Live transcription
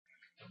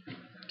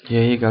E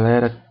aí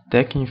galera,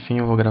 até que enfim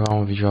eu vou gravar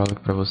um vídeo aula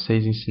para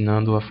vocês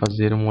ensinando a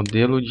fazer um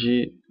modelo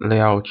de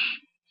layout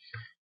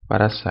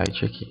para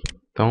site aqui.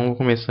 Então vou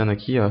começando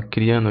aqui, ó,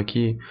 criando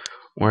aqui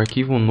um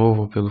arquivo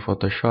novo pelo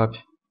Photoshop,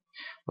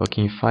 vou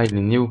aqui em File,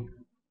 New,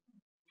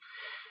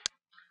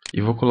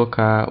 e vou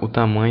colocar o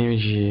tamanho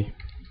de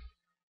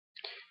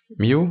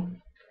 1000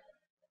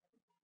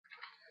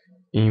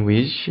 em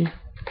width,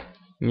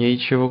 em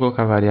height eu vou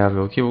colocar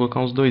variável aqui, eu vou colocar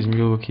uns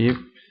 2000 aqui,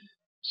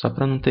 só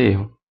para não ter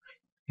erro.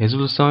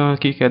 Resolução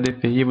aqui que é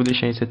DPI, vou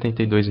deixar em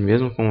 72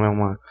 mesmo, como é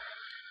uma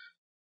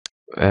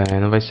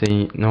não vai ser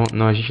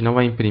a gente não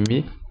vai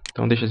imprimir,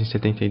 então deixa em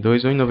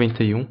 72 ou em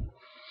 91.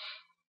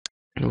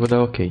 Eu vou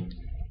dar OK.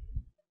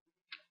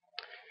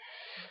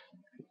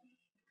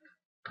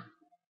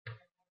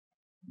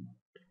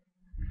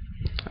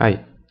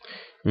 Aí,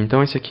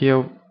 então esse aqui é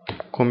o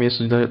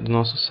começo do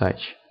nosso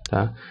site,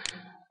 tá?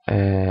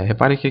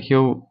 Repare que aqui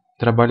eu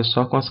trabalho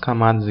só com as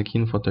camadas aqui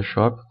no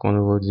Photoshop quando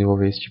eu vou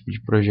desenvolver esse tipo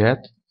de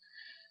projeto.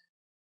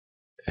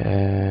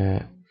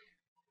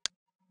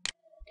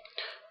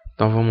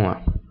 Então vamos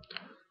lá.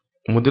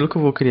 O modelo que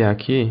eu vou criar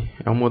aqui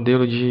é um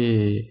modelo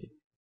de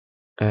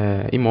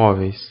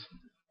imóveis,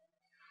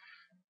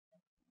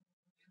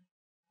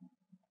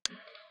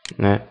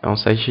 né? É um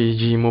site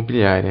de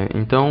imobiliária.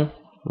 Então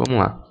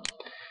vamos lá.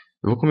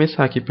 Eu vou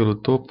começar aqui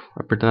pelo topo,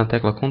 apertando a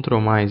tecla Ctrl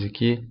mais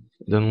aqui,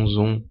 dando um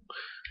zoom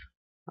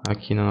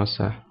aqui na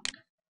nossa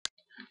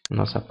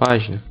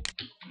página.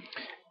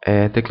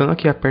 Teclando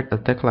aqui, aperta a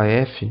tecla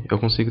F, eu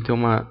consigo ter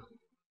uma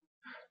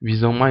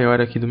visão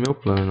maior aqui do meu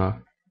plano, ó.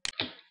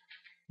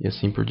 E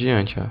assim por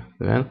diante, ó, tá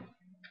vendo?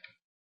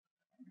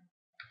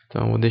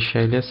 Então eu vou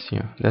deixar ele assim,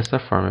 ó, dessa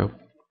forma.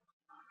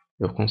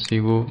 Eu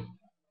consigo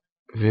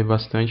ver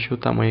bastante o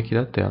tamanho aqui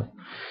da tela.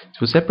 Se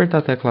você apertar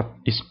a tecla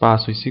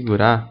espaço e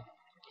segurar,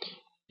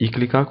 e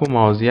clicar com o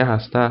mouse e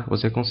arrastar,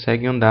 você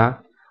consegue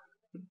andar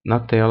na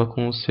tela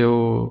com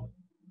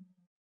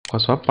a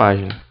sua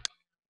página,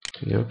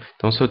 entendeu?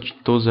 Então se eu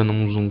estou usando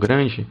um zoom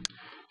grande,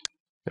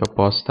 eu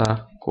posso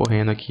estar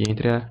correndo aqui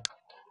entre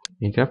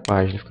a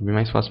página, fica bem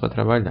mais fácil para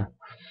trabalhar.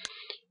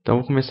 Então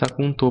vou começar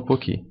com um topo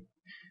aqui.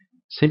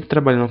 Sempre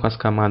trabalhando com as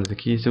camadas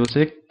aqui, se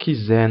você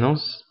quiser,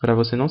 para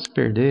você não se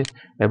perder,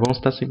 é bom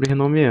estar sempre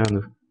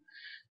renomeando.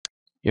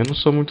 Eu não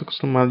sou muito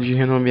acostumado de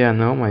renomear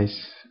não, mas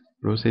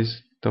para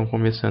vocês que estão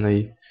começando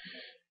aí,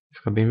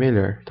 fica bem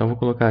melhor. Então vou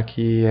colocar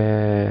aqui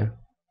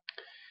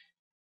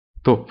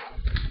topo.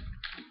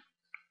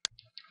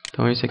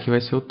 Então esse aqui vai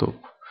ser o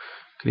topo.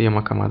 Criei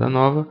uma camada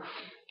nova.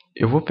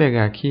 Eu vou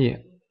pegar aqui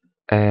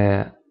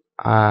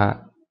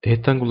a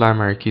Retangular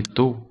Marquee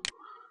Tool,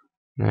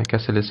 né, que é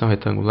a seleção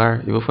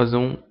retangular, e vou fazer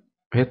um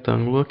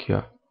retângulo aqui,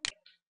 ó,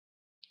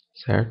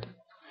 certo?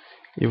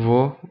 E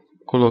vou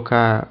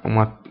colocar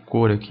uma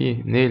cor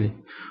aqui nele,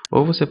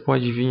 ou você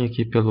pode vir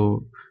aqui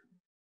pelo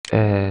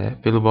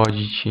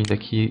balde de tinta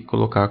aqui e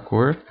colocar a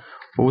cor,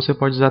 ou você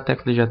pode usar a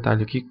tecla de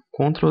atalho aqui,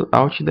 Ctrl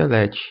Alt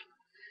Delete,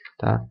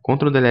 tá?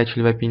 Ctrl Delete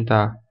ele vai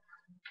pintar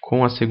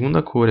com a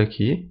segunda cor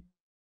aqui,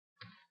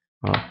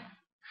 ó,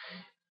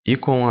 e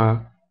com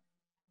a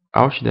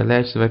Alt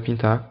Delete você vai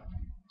pintar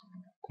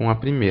com a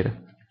primeira.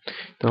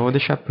 Então eu vou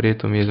deixar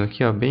preto mesmo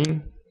aqui, ó, bem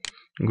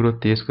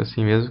grotesco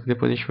assim mesmo, que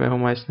depois a gente vai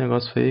arrumar esse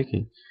negócio feio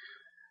aqui.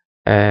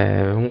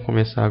 Vamos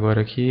começar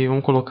agora aqui,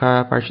 vamos colocar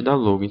a parte da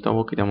logo. Então eu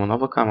vou criar uma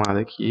nova camada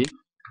aqui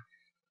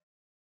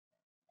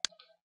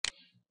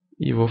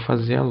e vou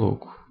fazer a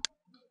logo.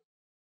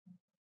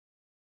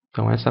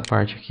 Então essa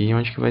parte aqui é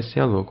onde que vai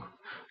ser a logo.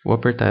 Vou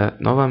apertar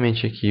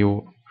novamente aqui,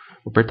 vou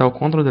apertar o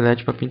Ctrl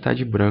Delete para pintar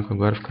de branco,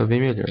 agora fica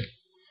bem melhor,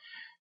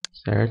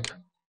 certo?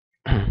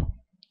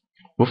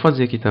 Vou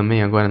fazer aqui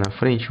também agora na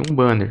frente um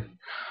banner.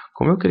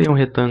 Como eu criei um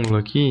retângulo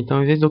aqui,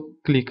 então em vez de eu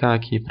clicar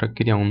aqui para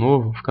criar um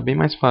novo, fica bem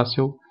mais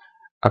fácil eu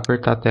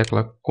apertar a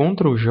tecla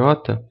Ctrl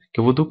J,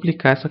 que eu vou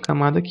duplicar essa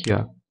camada aqui,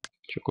 ó.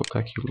 Deixa eu colocar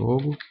aqui o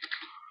logo.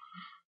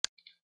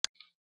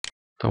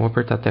 Então vou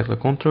apertar a tecla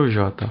Ctrl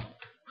J.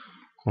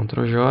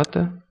 Ctrl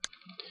J.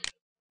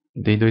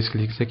 Dei 2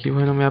 cliques aqui e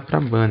vou renomear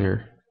para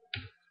banner.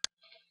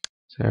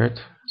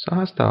 Certo? Só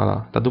arrastar, ó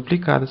lá. Tá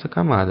duplicada essa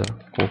camada.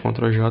 Com o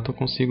Ctrl J eu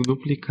consigo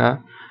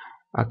duplicar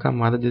a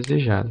camada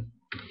desejada.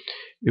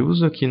 Eu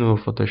uso aqui no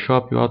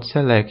Photoshop o Auto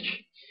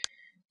Select,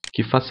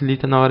 que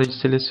facilita na hora de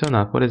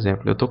selecionar. Por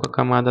exemplo, eu estou com a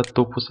camada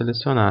topo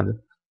selecionada.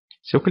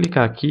 Se eu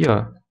clicar aqui,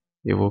 ó,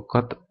 eu vou com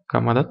a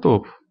camada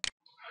topo,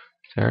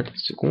 certo?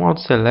 Com o Auto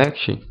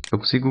Select, eu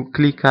consigo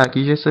clicar aqui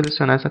e já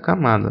selecionar essa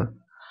camada.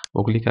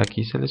 Vou clicar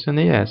aqui e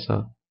selecionei essa,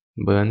 ó,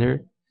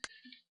 banner,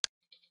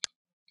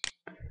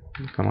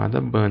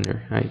 camada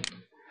banner, aí,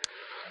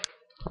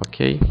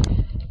 ok?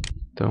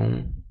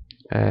 Então,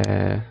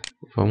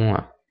 vamos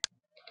lá.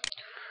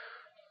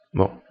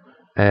 Bom,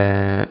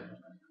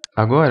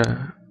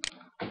 agora,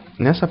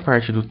 nessa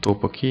parte do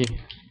topo aqui,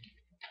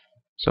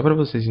 só para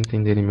vocês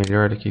entenderem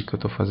melhor aqui o que eu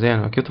estou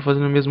fazendo, aqui eu estou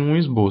fazendo mesmo um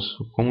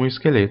esboço, como um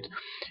esqueleto.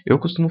 Eu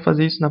costumo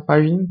fazer isso na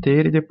página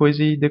inteira e depois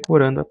ir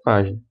decorando a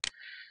página.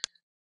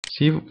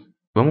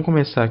 Vamos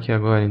começar aqui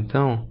agora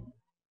então,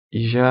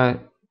 e já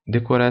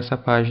decorar essa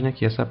página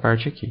aqui, essa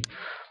parte aqui.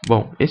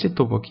 Bom, esse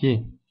topo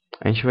aqui,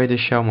 a gente vai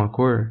deixar uma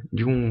cor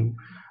de um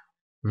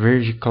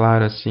verde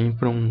claro assim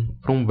para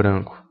um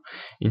branco.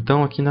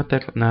 Então aqui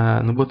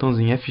no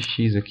botãozinho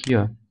FX aqui,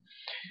 ó,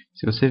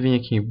 se você vir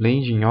aqui em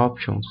Blending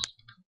Options,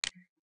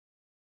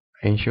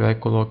 a gente vai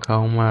colocar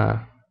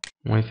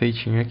um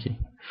efeitinho aqui.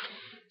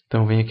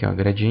 Então vem aqui, ó,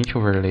 Gradient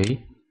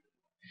Overlay,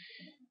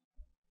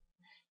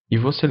 e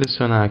vou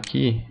selecionar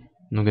aqui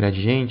no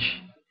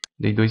gradiente,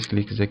 dei 2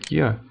 cliques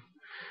aqui, ó,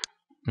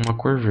 uma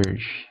cor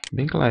verde,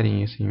 bem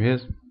clarinha assim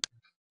mesmo.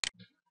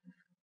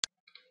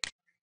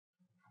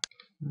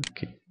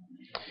 Okay.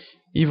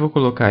 E vou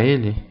colocar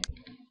ele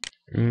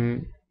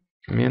em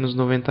menos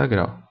 90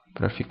 graus,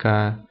 para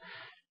ficar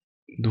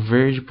do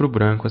verde para o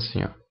branco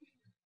assim, ó.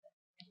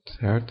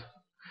 Certo?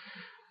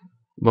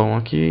 Bom,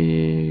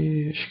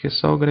 aqui acho que é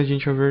só o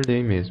Gradient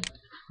Overlay mesmo.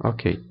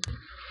 Ok.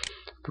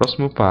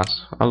 Próximo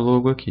passo, a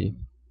logo aqui.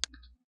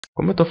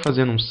 Como eu estou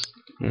fazendo um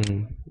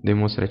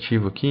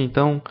demonstrativo aqui,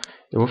 então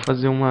eu vou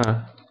fazer um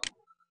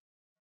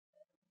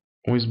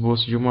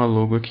esboço de uma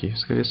logo aqui. Vou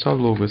escrever só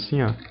logo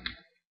assim, ó.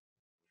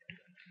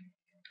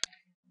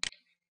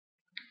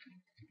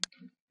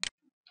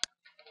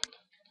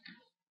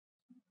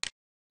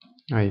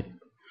 Aí.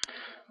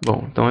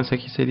 Bom, então essa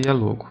aqui seria a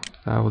logo.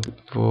 Tá?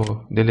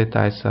 Vou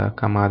deletar essa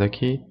camada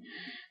aqui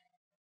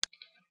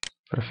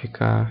para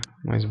ficar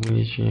mais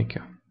bonitinho aqui,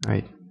 ó.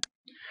 Aí.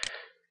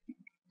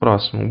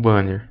 Próximo, o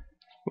banner.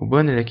 O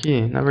banner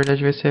aqui, na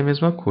verdade, vai ser a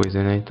mesma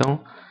coisa, né?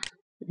 Então,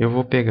 eu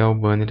vou pegar o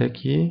banner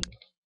aqui,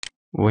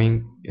 vou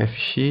em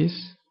FX,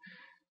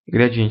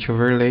 Gradient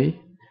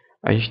Overlay.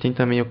 A gente tem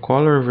também o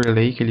Color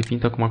Overlay, que ele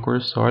pinta com uma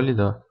cor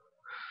sólida, ó.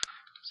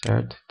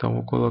 Certo? Então,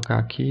 vou colocar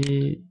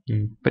aqui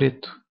em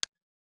preto.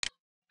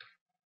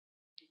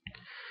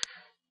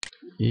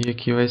 E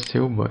aqui vai ser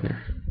o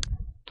banner.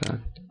 Tá?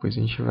 Depois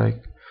a gente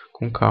vai,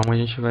 com calma, a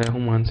gente vai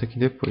arrumando isso aqui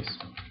depois.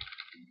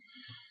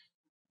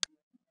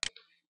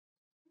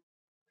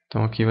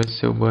 Então aqui vai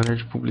ser o banner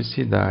de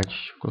publicidade.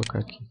 Deixa eu colocar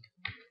aqui.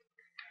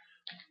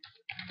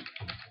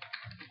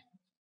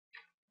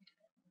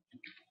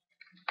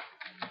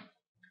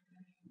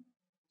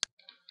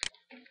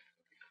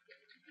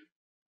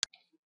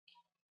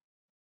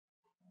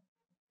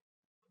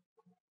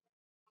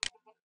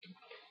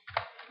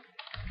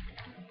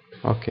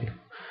 Ok.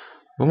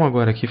 Vamos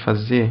agora aqui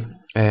fazer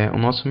o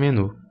nosso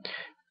menu.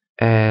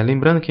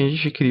 Lembrando que a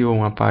gente criou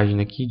uma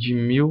página aqui de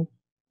 1000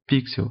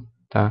 pixels,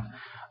 tá?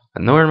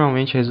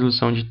 Normalmente a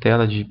resolução de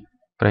tela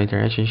para a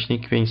internet a gente tem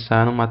que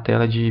pensar numa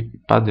tela de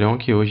padrão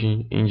que hoje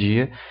em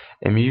dia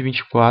é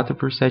 1024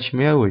 por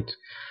 768.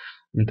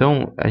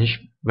 Então a gente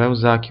vai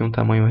usar aqui um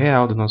tamanho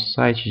real do nosso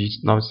site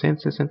de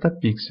 960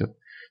 pixels.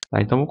 Tá?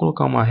 Então vou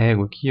colocar uma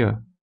régua aqui, ó.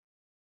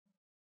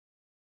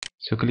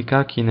 Se eu clicar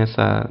aqui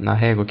na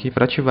régua aqui,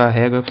 para ativar a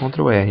régua é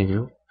Ctrl R,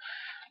 viu?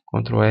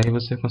 Ctrl R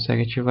você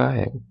consegue ativar a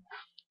régua.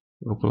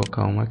 Vou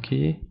colocar uma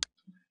aqui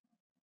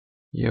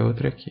e a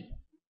outra aqui.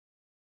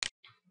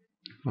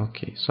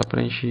 Ok, só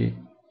para a gente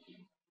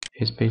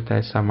respeitar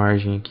essa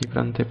margem aqui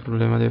para não ter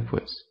problema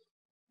depois.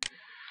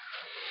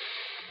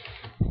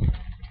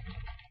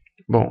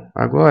 Bom,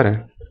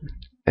 agora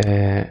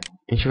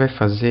a gente vai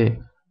fazer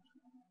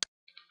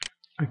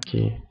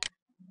aqui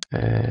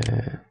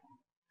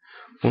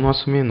o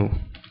nosso menu,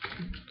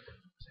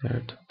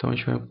 certo? Então a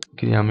gente vai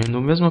criar o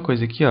menu, mesma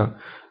coisa aqui, ó.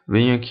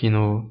 Venho aqui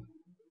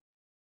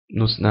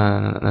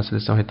na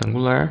seleção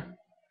retangular,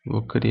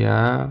 vou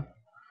criar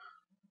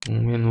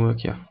um menu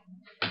aqui, ó.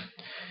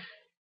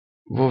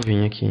 Vou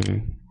vir aqui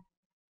em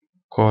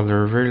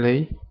Color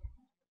Overlay,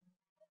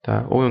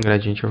 tá? Ou em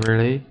Gradient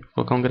Overlay, vou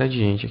colocar um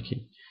gradiente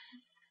aqui.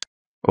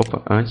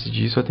 Opa, antes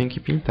disso eu tenho que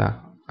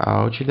pintar.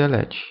 Alt e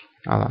Delete.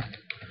 Ah lá.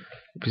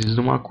 Eu preciso de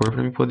uma cor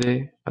para me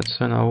poder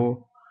adicionar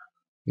o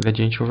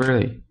Gradient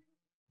Overlay.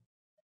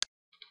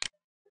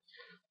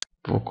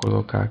 Vou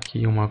colocar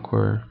aqui uma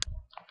cor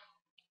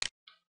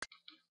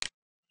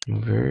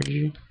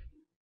verde.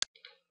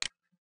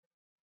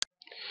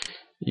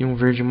 E um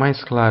verde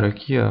mais claro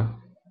aqui, ó.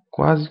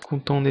 Quase com o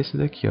tom desse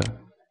daqui, ó.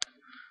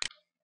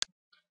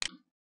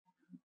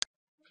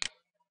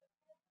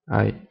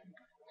 Aí.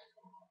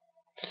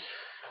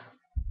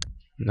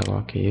 Dá um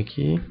ok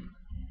aqui.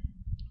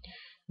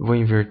 Vou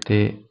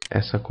inverter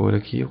essa cor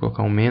aqui. Vou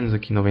colocar um menos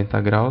aqui,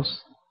 90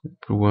 graus.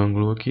 Para o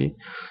ângulo aqui.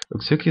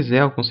 Se eu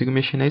quiser, eu consigo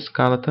mexer na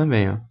escala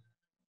também, ó.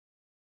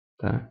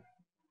 Tá?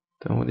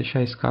 Então, vou deixar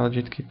a escala do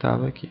jeito que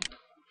estava aqui.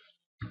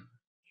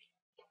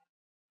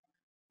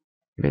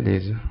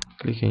 Beleza.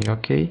 Clique em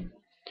OK.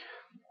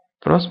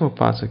 Próximo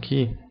passo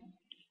aqui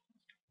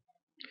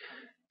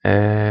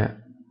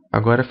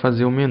agora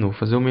fazer o menu.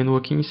 Fazer o menu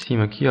aqui em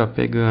cima, aqui, ó,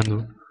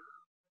 pegando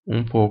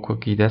um pouco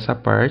aqui dessa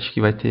parte,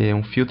 que vai ter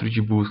um filtro de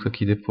busca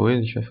aqui depois.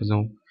 A gente vai fazer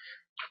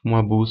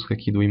uma busca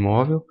aqui do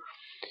imóvel.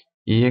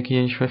 E aqui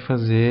a gente vai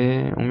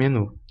fazer um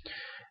menu.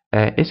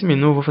 Esse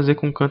menu eu vou fazer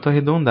com canto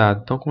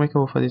arredondado. Então, como é que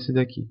eu vou fazer isso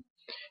daqui?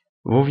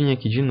 Vou vir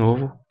aqui de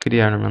novo,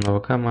 criar uma nova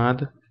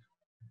camada.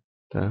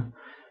 Tá?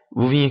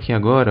 Vou vir aqui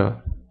agora,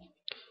 ó,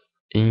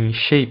 em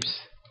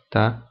Shapes.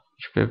 Tá? A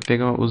gente vai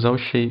usar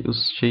os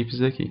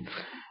shapes aqui.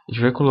 A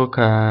gente vai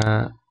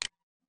colocar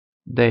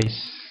 10.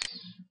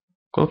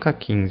 Vou colocar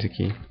 15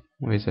 aqui.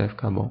 Vamos ver se vai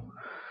ficar bom.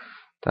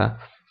 Tá?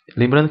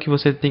 Lembrando que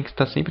você tem que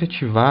estar sempre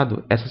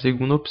ativado essa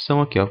segunda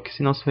opção aqui, ó, porque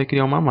senão você vai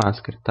criar uma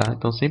máscara, tá?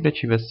 Então sempre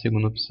ative essa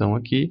segunda opção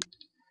aqui.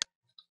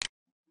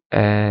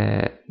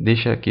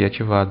 Deixa aqui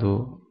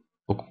ativado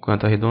o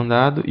canto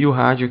arredondado e o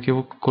rádio aqui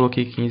eu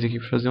coloquei 15 aqui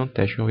para fazer um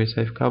teste. Vamos ver se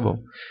vai ficar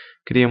bom.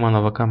 Criei uma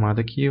nova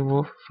camada aqui e eu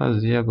vou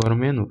fazer agora o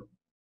menu.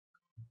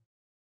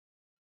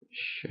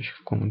 Acho que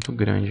ficou muito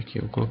grande aqui.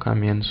 Eu vou colocar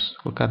menos,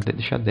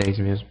 deixar 10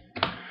 mesmo.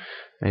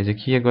 Mas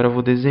aqui agora eu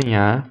vou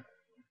desenhar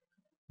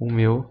o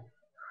meu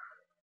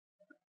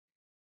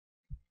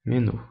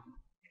menu.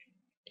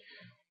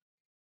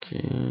 Aqui.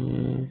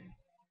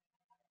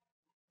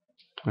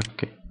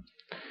 Ok.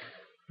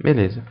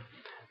 Beleza.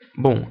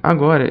 Bom,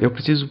 agora eu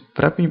preciso,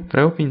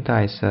 para eu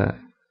pintar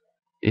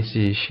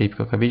esse shape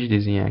que eu acabei de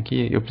desenhar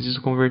aqui, eu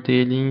preciso converter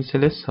ele em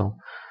seleção.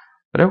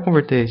 Para eu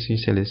converter isso em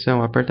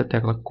seleção, aperta a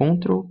tecla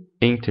Ctrl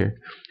Enter.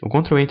 O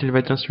Ctrl Enter ele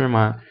vai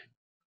transformar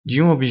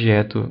de um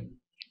objeto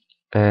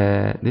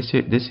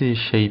desse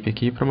shape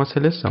aqui para uma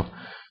seleção.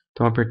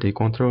 Então apertei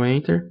Ctrl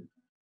Enter,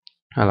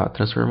 olha lá,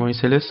 transformou em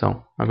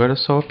seleção. Agora é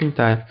só eu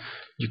pintar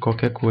de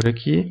qualquer cor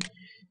aqui,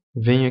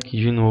 venho aqui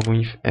de novo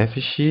em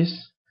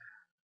FX,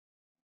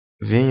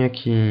 venho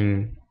aqui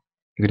em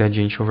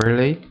Gradient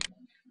Overlay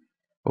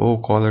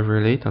ou Color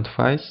Overlay, tanto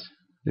faz,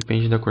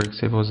 depende da cor que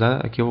você vai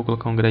usar. Aqui eu vou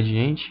colocar um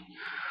gradiente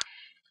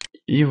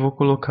e vou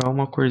colocar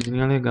uma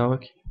corzinha legal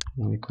aqui.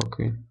 Vamos ver qual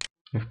que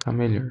vai ficar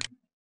melhor.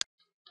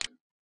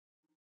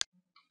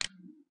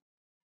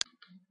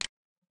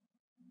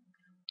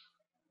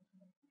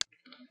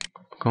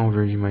 Vou colocar um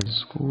verde mais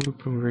escuro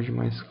para um verde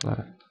mais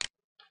claro.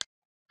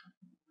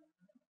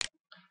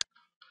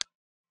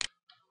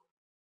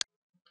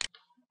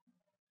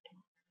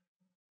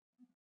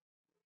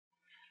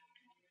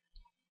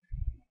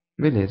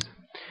 Beleza.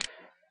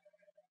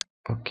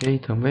 Ok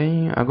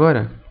também.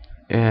 Agora,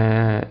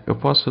 eu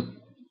posso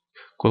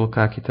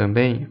colocar aqui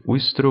também o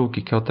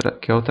stroke, que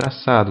é o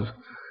traçado,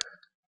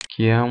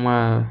 que é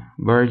uma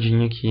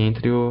bordinha aqui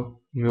entre o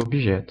meu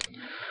objeto.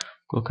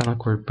 Vou colocar na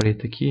cor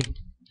preta aqui.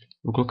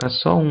 Vou colocar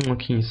só um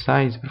aqui em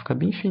size para ficar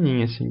bem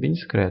fininho assim, bem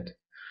discreto.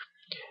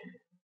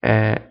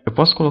 Eu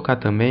posso colocar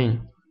também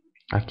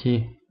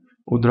aqui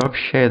o drop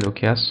shadow,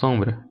 que é a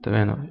sombra, tá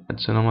vendo?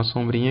 Adicionar uma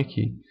sombrinha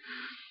aqui.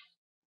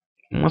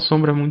 Uma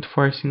sombra muito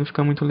forte assim não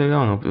fica muito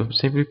legal não. Eu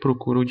sempre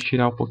procuro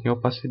tirar um pouquinho a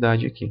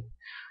opacidade aqui.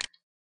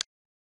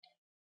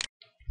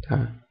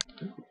 Tá.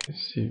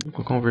 Vou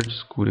colocar um verde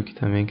escuro aqui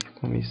também, que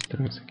ficou meio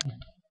estranho isso aqui.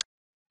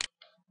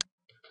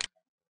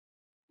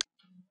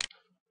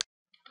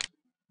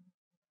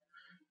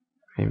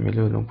 Aí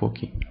melhorou um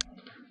pouquinho.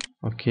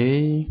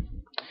 Ok.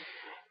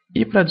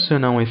 E para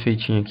adicionar um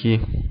efeitinho aqui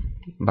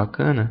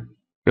bacana,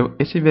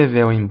 esse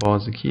bevel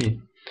emboss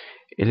aqui,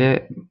 ele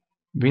é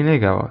bem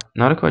legal. Ó.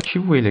 Na hora que eu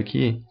ativo ele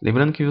aqui,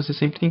 lembrando que você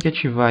sempre tem que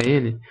ativar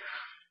ele,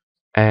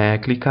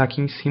 clicar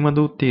aqui em cima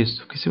do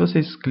texto. Porque se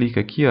vocês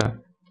clicam aqui,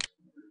 ó,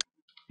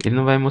 ele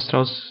não vai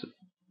mostrar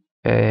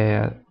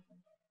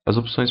as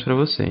opções para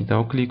você.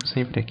 Então eu clico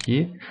sempre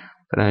aqui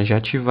para já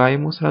ativar e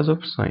mostrar as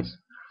opções.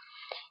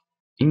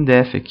 Em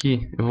def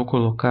aqui, eu vou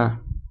colocar,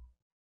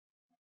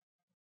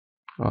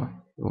 ó,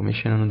 vou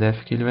mexendo no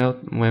def que ele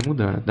vai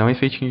mudando. Dá um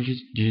efeitinho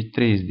de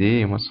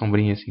 3D, uma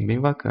sombrinha assim bem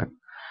bacana.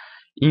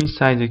 E em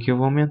size aqui eu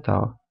vou aumentar,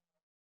 ó.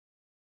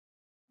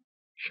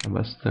 Deixar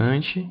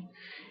bastante.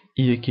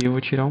 E aqui eu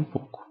vou tirar um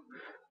pouco.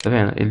 Tá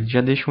vendo? Ele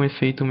já deixa um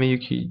efeito meio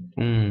que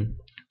um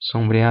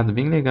sombreado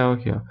bem legal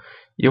aqui, ó.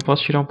 E eu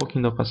posso tirar um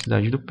pouquinho da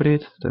opacidade do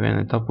preto, tá vendo?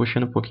 Ele tá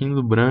puxando um pouquinho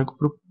do branco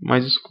pro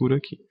mais escuro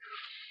aqui.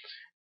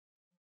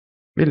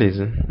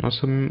 Beleza,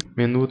 nosso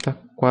menu tá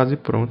quase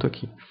pronto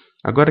aqui.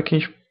 Agora que a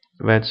gente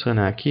vai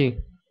adicionar aqui,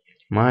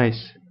 mas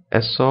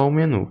é só o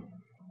menu,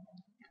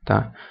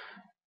 tá?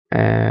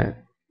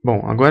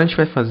 Bom, agora a gente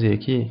vai fazer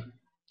aqui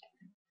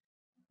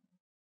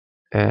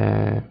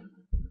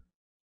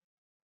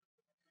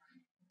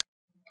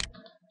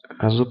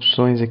as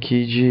opções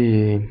aqui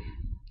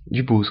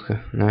de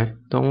busca, né?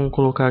 Então vamos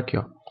colocar aqui,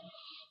 ó.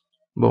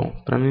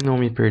 Bom, para mim não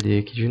me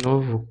perder aqui de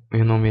novo, vou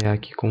renomear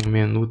aqui como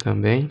menu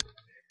também,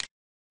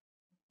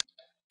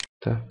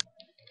 tá?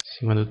 Em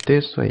cima do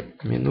texto aí,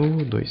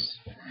 menu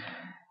 2.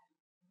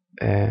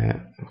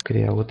 Vou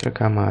criar outra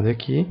camada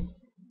aqui.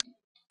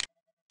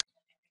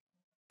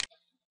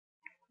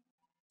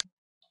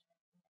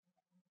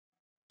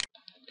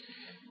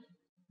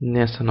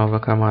 Nessa nova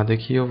camada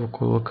aqui eu vou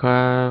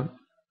colocar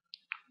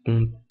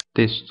um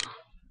texto,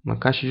 uma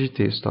caixa de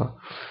texto, ó.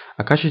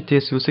 A caixa de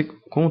texto,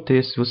 com o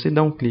texto, se você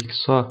dá um clique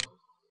só,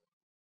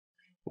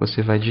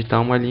 você vai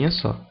digitar uma linha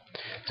só.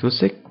 Se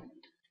você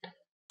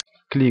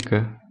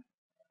clica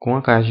com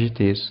a caixa de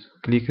texto,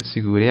 clica,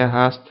 segura e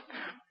arrasta,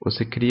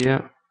 você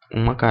cria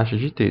uma caixa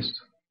de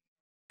texto.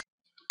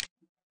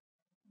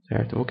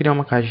 Certo? Eu vou criar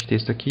uma caixa de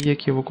texto aqui e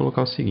aqui eu vou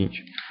colocar o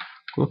seguinte.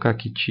 Vou colocar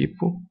aqui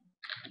tipo,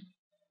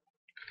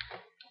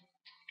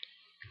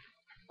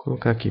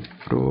 colocar aqui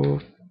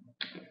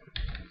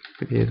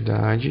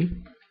propriedade,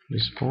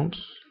 2 pontos,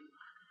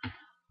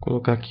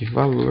 colocar aqui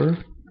valor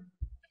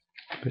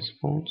Dois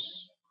pontos.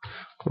 Vou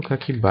colocar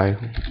aqui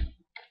bairro.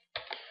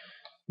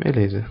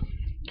 Beleza.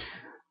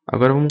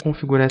 Agora vamos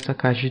configurar essa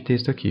caixa de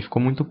texto aqui. Ficou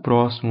muito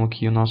próximo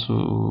aqui o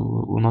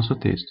nosso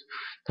texto.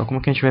 Então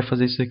como que a gente vai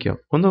fazer isso aqui? Ó?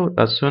 Quando eu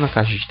adiciono a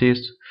caixa de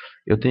texto,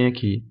 eu tenho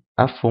aqui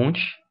a fonte,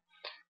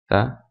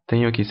 tá?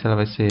 Tenho aqui se ela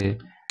vai ser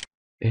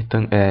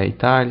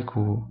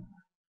itálico,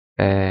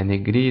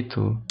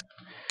 negrito,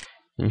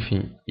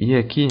 enfim. E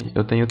aqui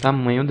eu tenho o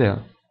tamanho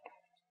dela,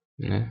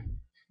 né?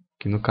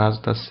 Que no caso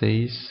está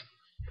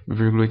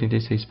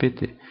 6,86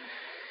 pt.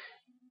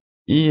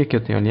 E aqui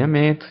eu tenho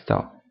alinhamento e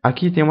tal.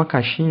 Aqui tem uma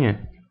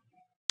caixinha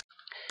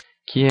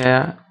que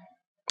é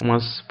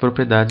umas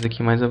propriedades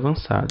aqui mais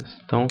avançadas.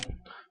 Então, o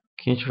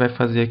que a gente vai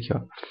fazer aqui,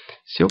 ó?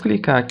 Se eu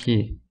clicar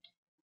aqui,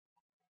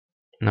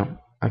 não,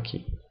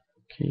 aqui.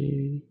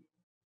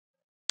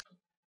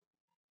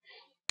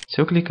 Se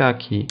eu clicar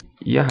aqui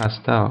e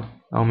arrastar,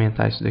 ó,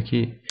 aumentar isso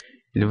daqui,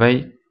 ele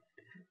vai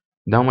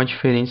dar uma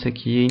diferença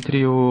aqui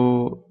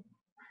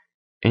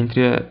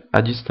entre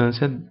a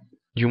distância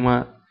de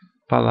uma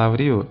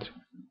palavra e outra.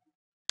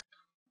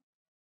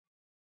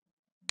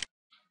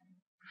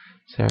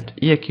 Certo?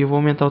 E aqui eu vou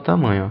aumentar o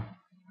tamanho, ó.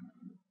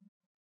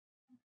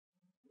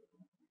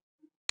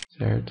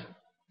 Certo?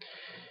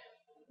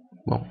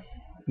 Bom,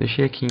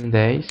 deixei aqui em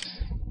 10.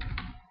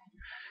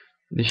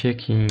 Deixei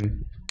aqui em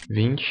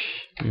 20,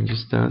 em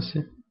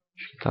distância.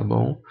 Acho que tá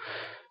bom.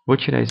 Vou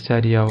tirar esse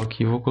Arial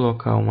aqui, vou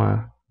colocar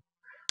uma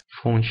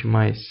fonte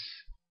mais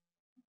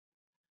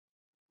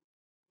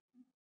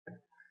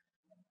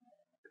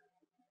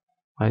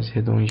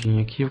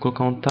redondinha aqui. Vou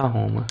colocar um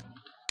Tahoma.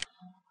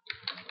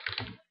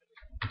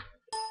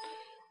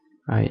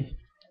 Aí.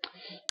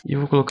 E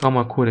vou colocar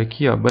uma cor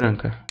aqui, ó,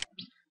 branca.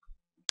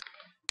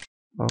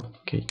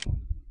 Ok.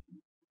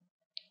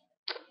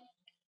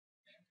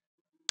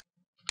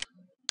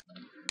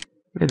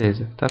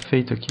 Beleza, tá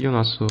feito aqui a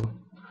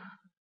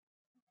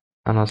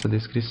nossa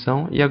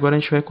descrição. E agora a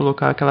gente vai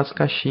colocar aquelas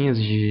caixinhas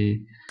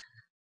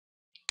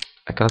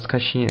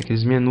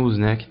aqueles menus,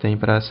 né, que tem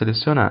para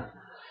selecionar.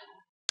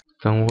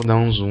 Então vou dar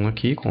um zoom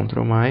aqui,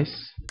 Ctrl mais.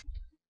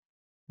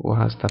 Vou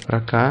arrastar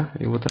para cá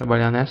e vou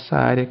trabalhar nessa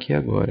área aqui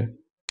agora.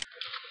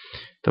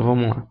 Então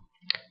vamos lá.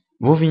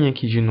 Vou vir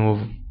aqui de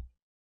novo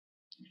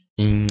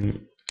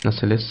na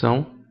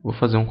seleção. Vou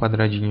fazer um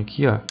quadradinho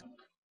aqui, ó.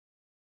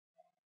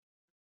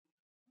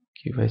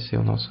 Que vai ser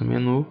o nosso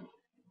menu.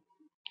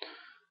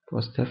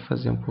 Posso até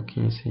fazer um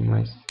pouquinho assim,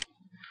 mas...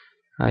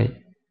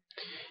 Aí.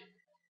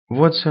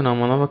 Vou adicionar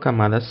uma nova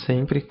camada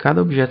sempre.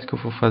 Cada objeto que eu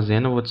for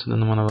fazendo, eu vou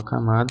adicionando uma nova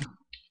camada.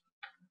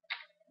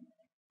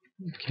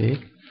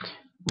 Ok.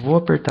 Vou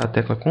apertar a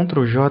tecla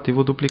Ctrl J e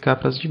vou duplicar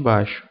para as de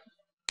baixo.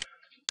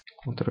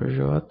 Ctrl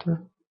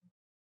J.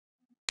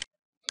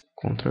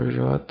 Ctrl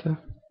J.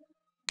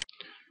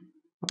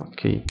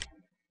 Ok.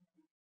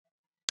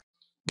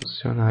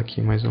 Posicionar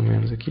aqui mais ou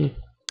menos aqui.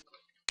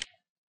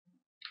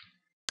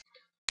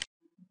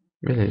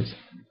 Beleza.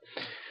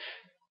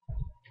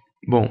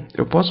 Bom,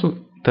 eu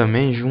posso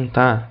também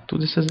juntar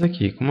tudo isso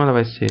daqui. Como ela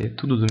vai ser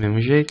tudo do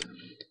mesmo jeito,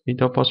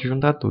 então eu posso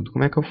juntar tudo.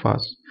 Como é que eu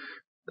faço?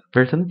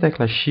 Apertando a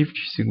tecla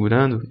Shift,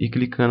 segurando e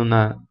clicando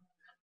na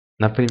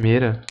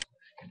primeira,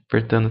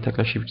 apertando a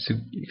tecla Shift,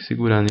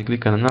 segurando e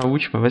clicando na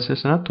última, vai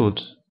selecionar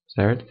todos,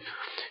 certo?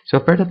 Se eu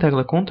aperto a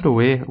tecla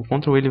Ctrl E, o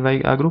Ctrl E ele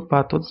vai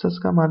agrupar todas essas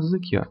camadas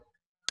aqui, ó.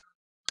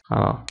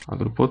 Ó,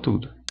 agrupou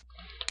tudo.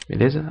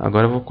 Beleza?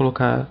 Agora eu vou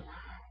colocar,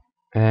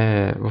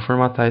 vou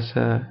formatar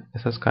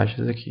essas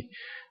caixas aqui.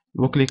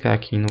 Vou clicar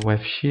aqui no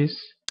FX,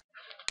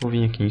 vou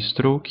vir aqui em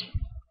Stroke,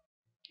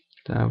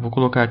 tá? Vou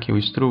colocar aqui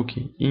o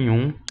Stroke em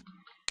 1.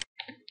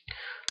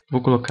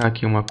 Vou colocar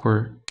aqui uma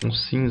cor, um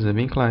cinza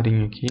bem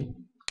clarinho aqui.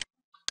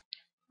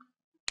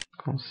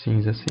 Com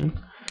cinza assim.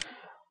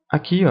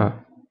 Aqui, ó,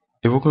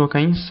 eu vou colocar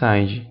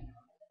Inside.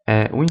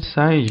 O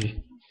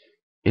Inside,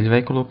 ele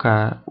vai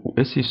colocar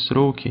esse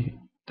Stroke,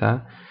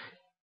 tá?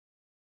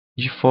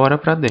 De fora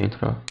para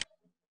dentro, ó.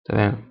 Tá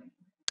vendo?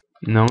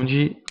 Não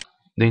de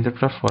dentro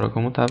para fora,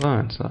 como estava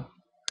antes, ó.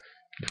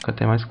 Ele fica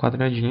até mais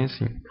quadradinho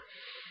assim.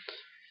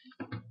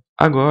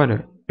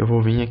 Agora, eu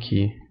vou vir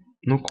aqui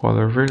no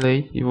Color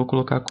Overlay e vou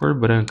colocar a cor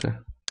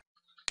branca.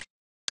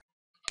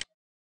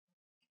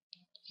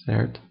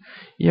 Certo?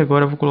 E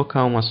agora eu vou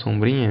colocar uma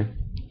sombrinha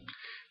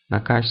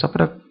na caixa, só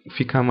para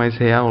ficar mais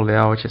real o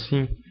layout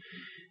assim.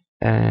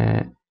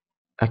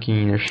 Aqui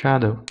em Inner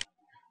Shadow,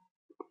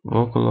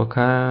 vou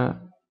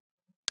colocar...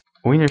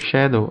 O Inner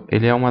Shadow,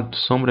 ele é uma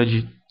sombra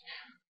de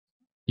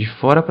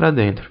fora para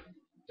dentro,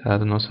 tá?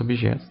 Do nosso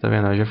objeto, tá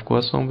vendo? Já ficou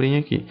a sombrinha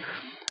aqui.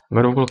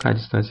 Agora eu vou colocar a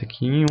distância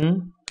aqui em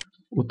 1,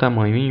 o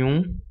tamanho em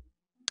 1.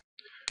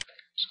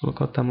 Vou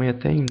colocar o tamanho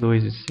até em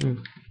 2, assim.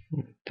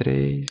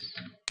 3.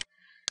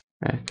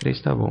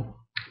 3 tá bom.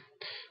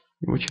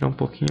 Eu vou tirar um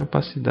pouquinho a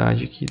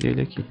opacidade aqui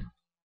dele aqui.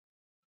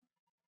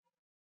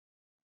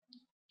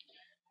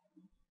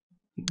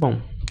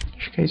 Bom,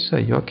 acho que é isso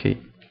aí,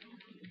 ok.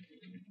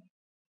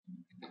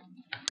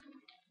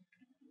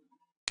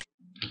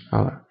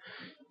 Olha lá.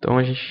 Então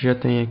a gente já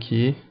tem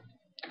aqui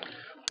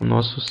o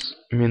nosso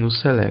menu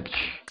Select.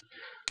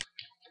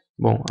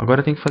 Bom,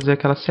 agora tem que fazer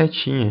aquela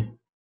setinha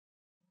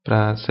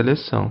para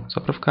seleção,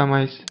 só para ficar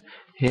mais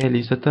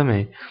realista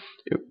também.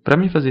 Para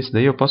mim fazer isso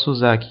daí, eu posso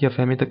usar aqui a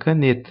ferramenta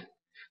caneta,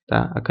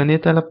 tá? A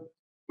caneta ela,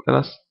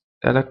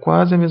 ela é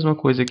quase a mesma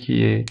coisa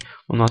que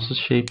os nossos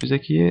shapes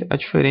aqui, a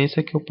diferença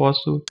é que eu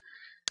posso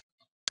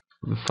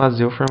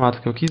fazer o formato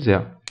que eu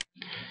quiser.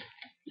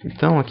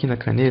 Então aqui na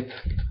caneta,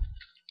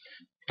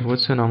 eu vou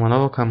adicionar uma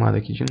nova camada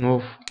aqui de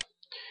novo,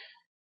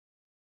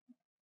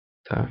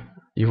 tá?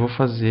 E vou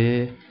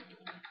fazer,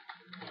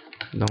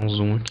 dar um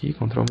zoom aqui,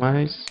 Ctrl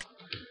mais,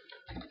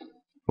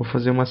 vou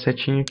fazer uma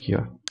setinha aqui,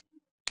 ó,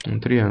 um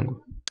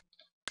triângulo.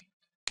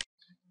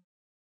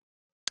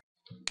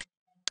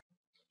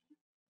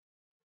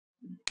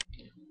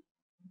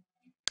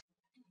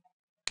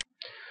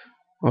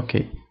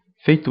 Ok,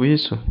 feito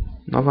isso,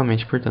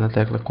 novamente apertando a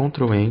tecla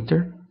Ctrl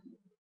Enter,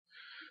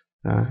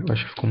 tá? Eu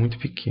acho que ficou muito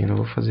pequeno, eu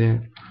vou fazer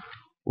um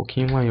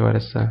pouquinho maior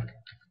essa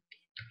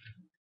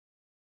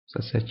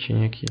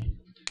setinha aqui.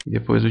 E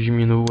depois eu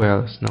diminuo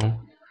ela,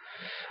 senão...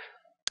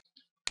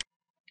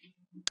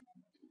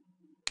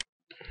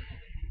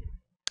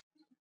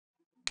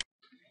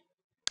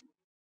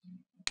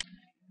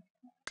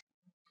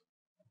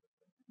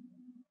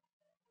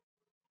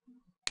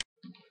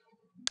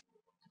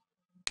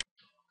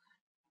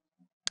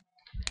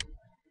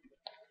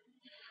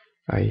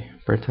 Aí,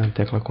 apertando a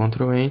tecla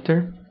Ctrl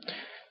Enter,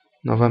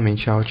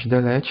 novamente Alt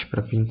Delete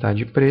para pintar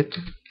de preto.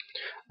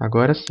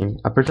 Agora sim,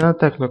 apertando a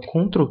tecla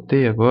Ctrl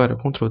T agora,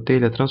 Ctrl T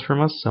ele é a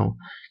transformação.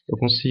 Eu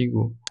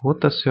consigo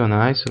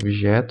rotacionar esse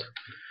objeto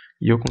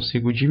e eu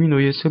consigo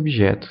diminuir esse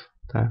objeto,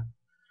 tá?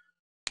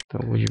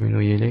 Então vou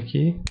diminuir ele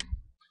aqui.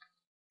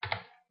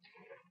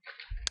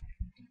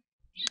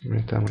 Vou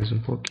aumentar mais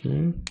um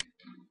pouquinho.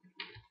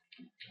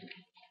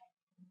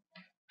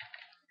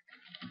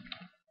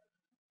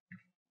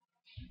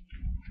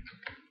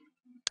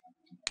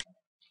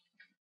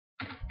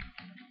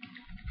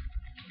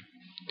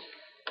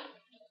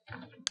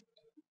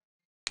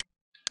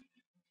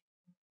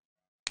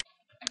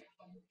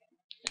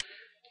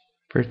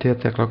 Apertei a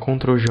tecla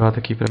Ctrl J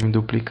aqui para me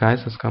duplicar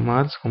essas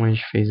camadas, como a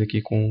gente fez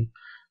aqui com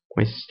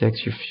esses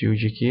text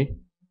field aqui,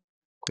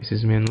 com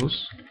esses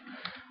menus.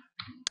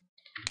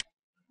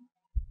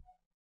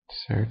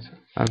 Certo?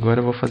 Agora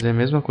eu vou fazer a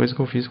mesma coisa que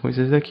eu fiz com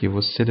esses aqui.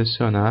 Vou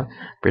selecionar,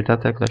 apertar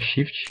a tecla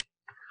Shift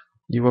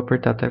e vou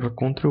apertar a tecla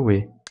Ctrl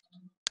E.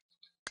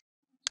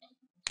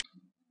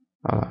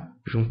 Olha lá,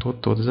 juntou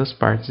todas as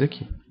partes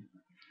aqui.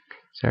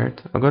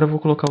 Certo? Agora eu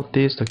vou colocar o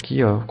texto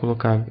aqui, ó, vou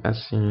colocar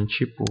assim,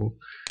 tipo,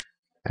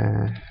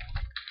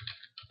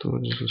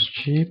 todos os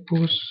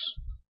tipos.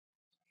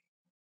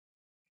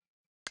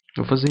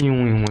 Vou fazer em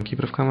um aqui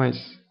para ficar mais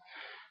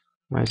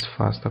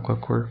fácil, tá, com a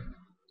cor.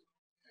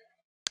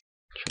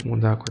 Deixa eu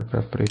mudar a cor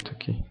para preto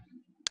aqui.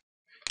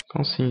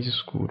 Fica um cinza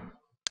escuro.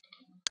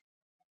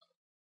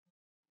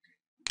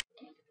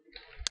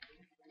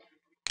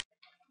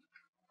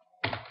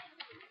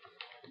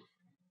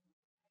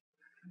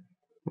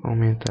 Vou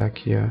aumentar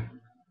aqui,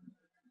 ó.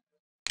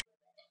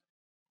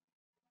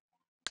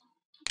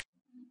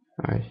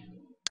 Aí.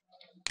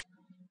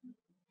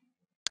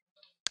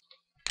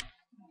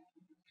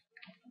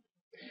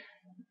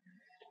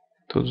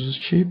 Todos os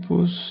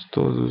tipos,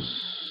 todas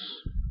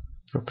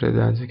as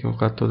propriedades aqui, vou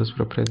colocar todas as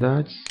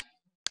propriedades.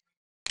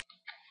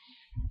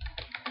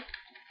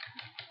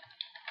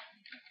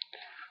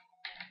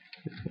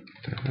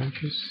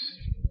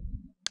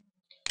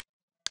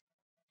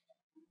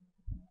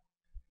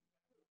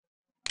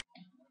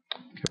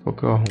 Daqui a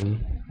pouco eu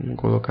arrumo. Vamos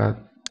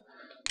colocar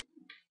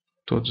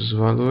todos os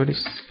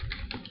valores.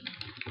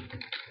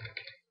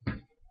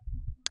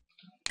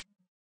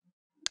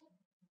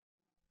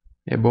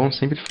 É bom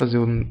sempre fazer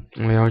um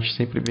layout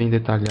sempre bem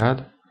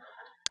detalhado.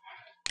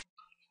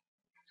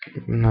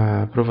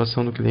 Na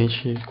aprovação do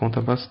cliente conta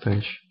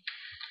bastante.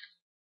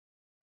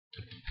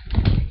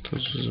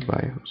 Todos os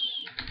bairros.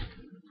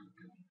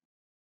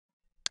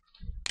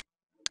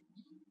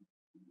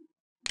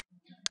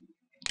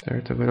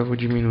 Certo, agora eu vou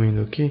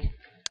diminuindo aqui.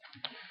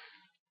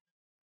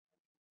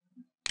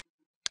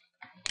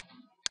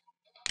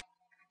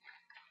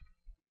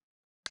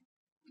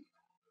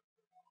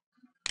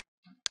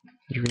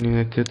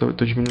 Diminuindo aqui,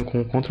 tô diminuindo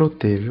com o Ctrl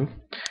T, viu?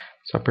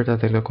 Só apertar a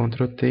tecla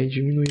Ctrl T e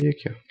diminuir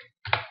aqui, ó.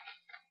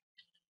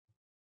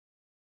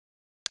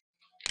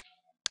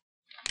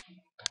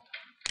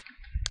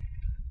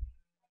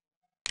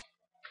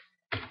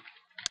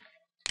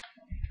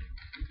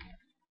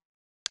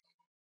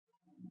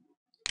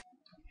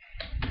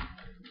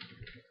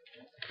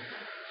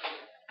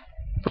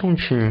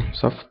 Prontinho,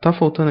 só tá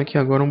faltando aqui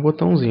agora um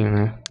botãozinho,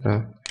 né?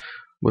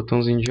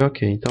 Botãozinho de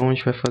OK. Então a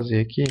gente vai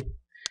fazer aqui.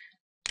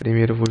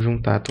 Primeiro eu vou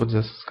juntar todas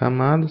essas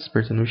camadas,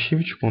 apertando o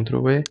Shift,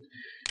 Ctrl E.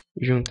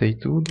 Juntei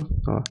tudo,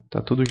 ó,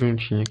 tá tudo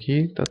juntinho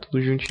aqui, tá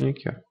tudo juntinho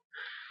aqui, ó.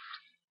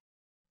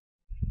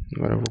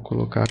 Agora eu vou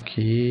colocar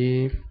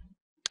aqui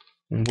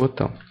um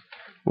botão.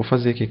 Vou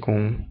fazer aqui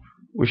com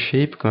o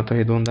shape, canto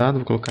arredondado,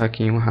 vou colocar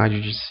aqui em um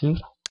rádio de 5.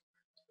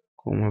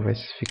 Como vai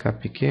ficar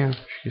pequeno,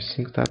 acho que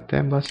 5 tá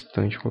até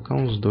bastante, vou colocar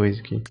uns 2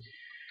 aqui.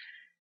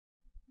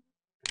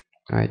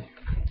 Aí.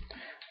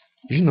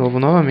 De novo,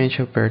 novamente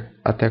eu aperto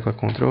a tecla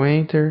Ctrl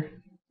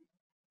Enter,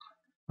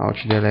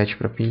 Alt Delete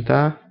para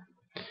pintar.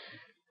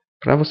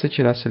 Para você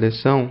tirar a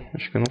seleção,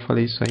 acho que eu não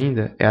falei isso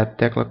ainda, é a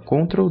tecla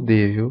Ctrl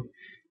D, viu?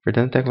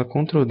 Apertando a tecla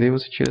Ctrl D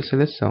você tira a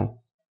seleção.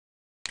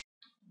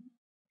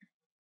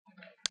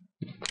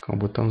 Vou colocar um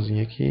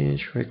botãozinho aqui, a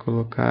gente vai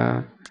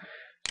colocar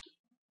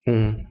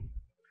um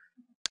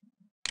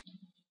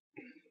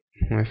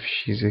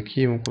FX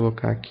aqui, vamos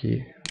colocar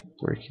aqui,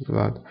 por aqui do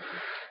lado.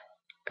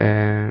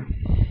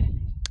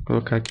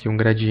 Colocar aqui um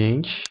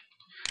gradiente,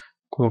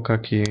 colocar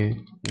aqui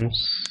um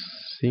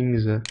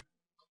cinza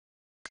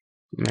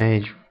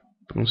médio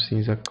para um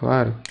cinza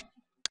claro,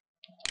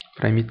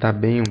 para imitar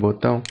bem o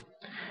botão.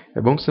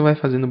 É bom que você vai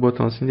fazendo o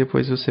botão assim,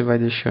 depois você vai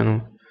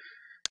deixando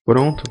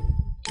pronto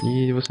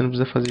e você não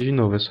precisa fazer de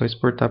novo, é só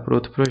exportar para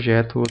outro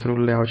projeto, outro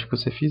layout que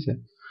você fizer.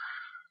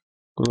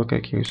 Vou colocar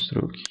aqui um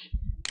stroke,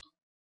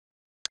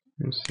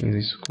 um cinza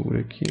escuro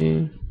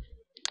aqui,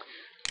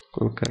 vou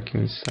colocar aqui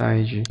um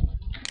inside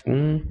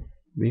 1,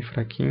 bem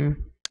fraquinho.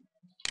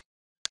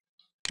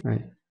 Aí.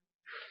 Vou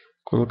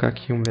colocar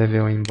aqui um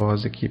bevel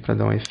emboss aqui para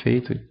dar um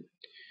efeito,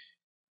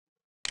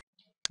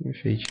 um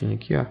efeitinho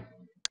aqui, ó.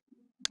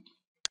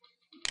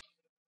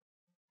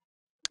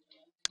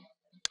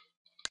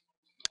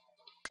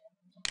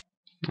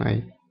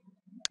 Aí.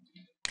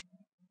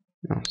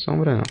 Não,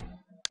 sombra não.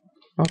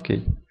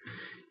 Ok.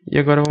 E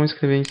agora vamos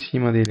escrever em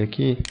cima dele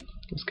aqui.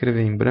 Vou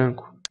escrever em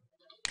branco.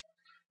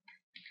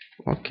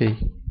 Ok.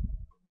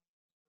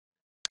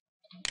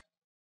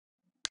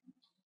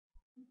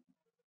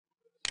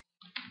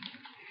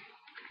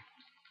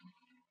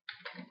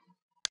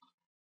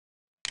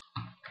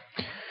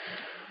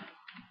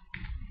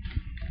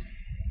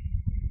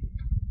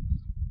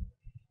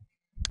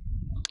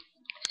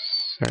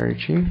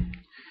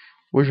 Certinho.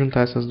 Vou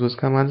juntar essas duas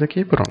camadas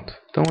aqui e pronto.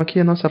 Então aqui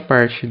é a nossa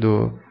parte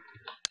do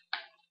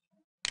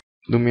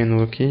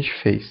menu que a gente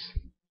fez.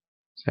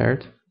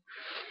 Certo?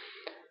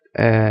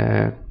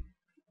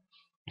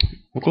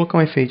 Vou colocar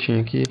um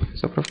efeitinho aqui,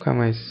 só para ficar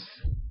mais...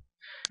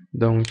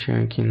 dar um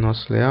tchan aqui no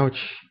nosso layout.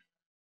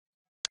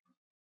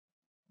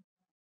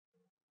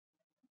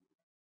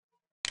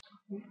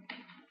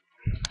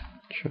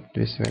 Deixa eu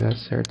ver se vai dar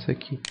certo isso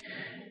aqui.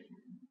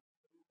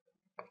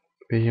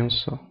 Vejam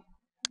só.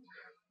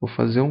 Vou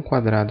fazer um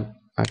quadrado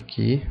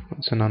aqui,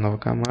 adicionar uma nova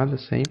camada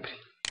sempre.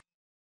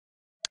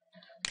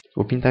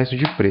 Vou pintar isso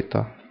de preto,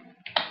 ó.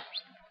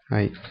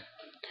 Aí.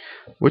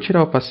 Vou tirar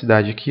a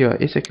opacidade aqui, ó.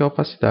 Esse aqui é a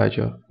opacidade,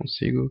 ó.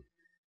 Consigo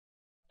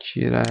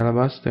tirar ela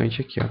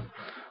bastante aqui, ó.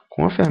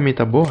 Com a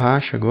ferramenta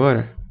borracha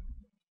agora,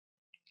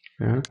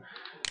 né,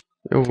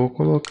 eu vou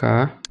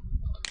colocar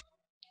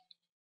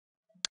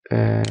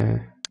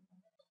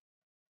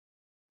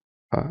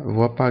eu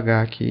vou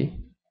apagar aqui.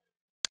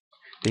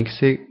 Tem que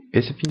ser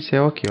esse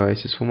pincel aqui, ó,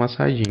 esse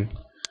esfumaçadinho.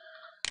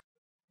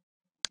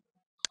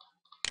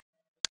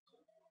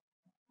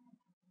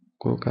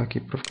 Vou colocar aqui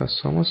para ficar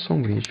só uma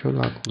sombrinha. Deixa eu ir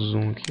lá com o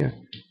zoom aqui, ó.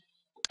 Vamos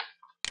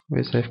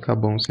ver se vai ficar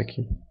bom isso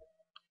aqui.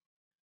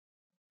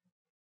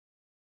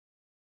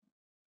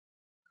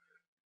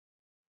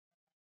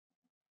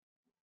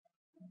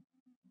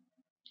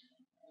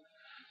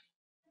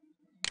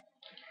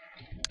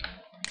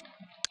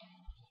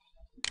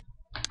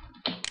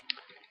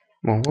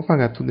 Bom, vou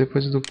apagar tudo,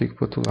 depois eu duplico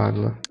pro outro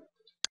lado lá.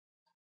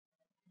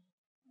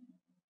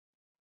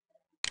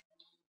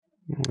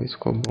 Vamos ver se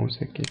ficou bom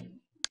isso aqui.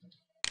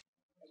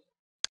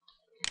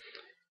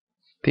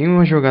 Tem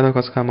uma jogada com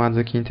as camadas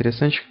aqui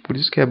interessante, por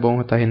isso que é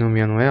bom estar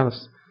renomeando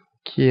elas,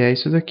 que é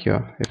isso daqui, ó.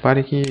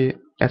 Repare que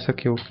essa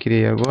que eu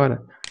criei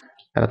agora,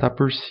 ela tá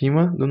por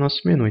cima do nosso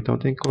menu, então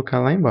tem que colocar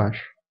lá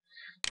embaixo.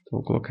 Então,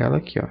 vou colocar ela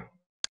aqui, ó.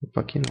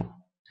 Opa, aqui não.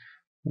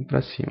 Vamos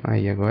pra cima.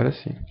 Aí, agora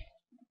sim.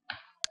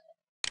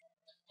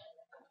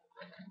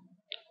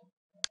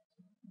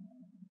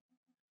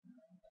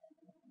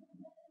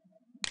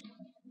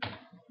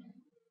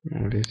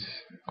 Vamos ver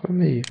se ficou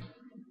meio...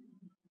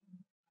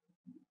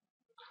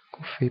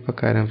 Ficou feio pra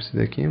caramba isso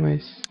daqui,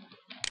 mas...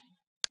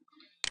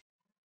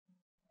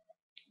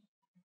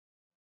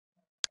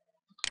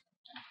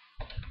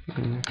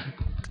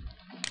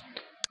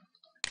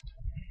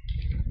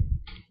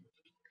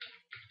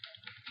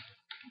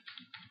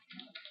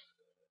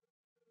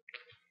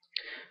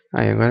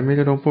 Aí, agora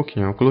melhorou um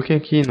pouquinho. Eu coloquei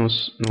aqui no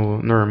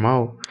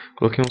normal,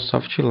 coloquei um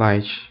soft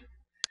light.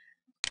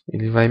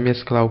 Ele vai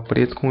mesclar o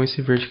preto com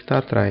esse verde que está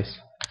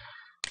atrás.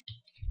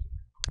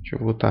 Deixa eu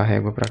botar a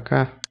régua para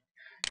cá.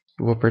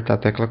 Eu vou apertar a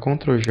tecla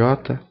Ctrl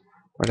J.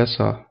 Olha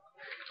só.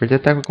 Apertei a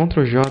tecla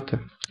Ctrl J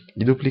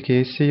e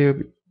dupliquei esse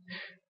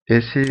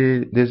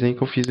desenho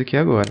que eu fiz aqui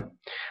agora.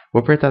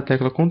 Vou apertar a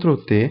tecla Ctrl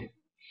T.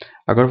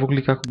 Agora eu vou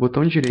clicar com o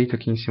botão direito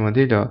aqui em cima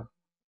dele, ó.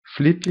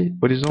 Flip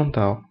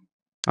horizontal.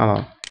 Olha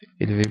lá,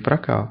 ele veio para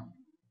cá, ó.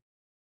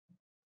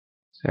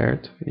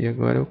 Certo? E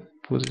agora eu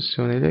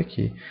posiciono ele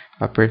aqui.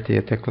 Apertei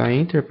a tecla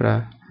Enter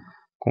para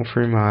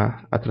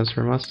confirmar a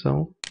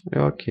transformação.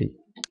 É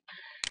ok.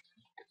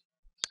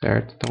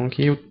 Certo? Então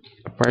aqui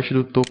a parte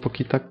do topo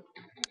aqui está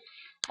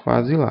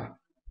quase lá.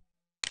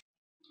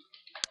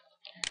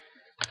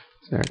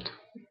 Certo?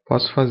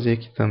 posso fazer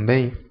aqui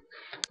também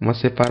uma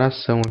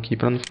separação aqui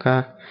para não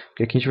ficar...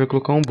 Porque aqui a gente vai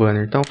colocar um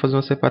banner. Então, vou fazer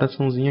uma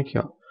separaçãozinha aqui,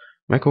 ó.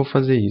 Como é que eu vou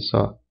fazer isso,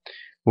 ó?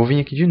 Vou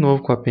vir aqui de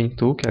novo com a Pen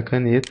Tool, que é a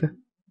caneta,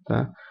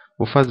 tá?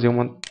 Vou fazer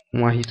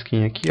uma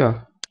risquinha aqui, ó.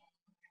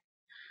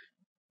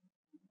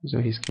 Fazer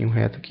um risquinho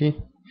reto aqui.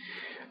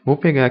 Vou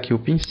pegar aqui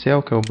o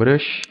pincel, que é o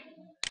brush.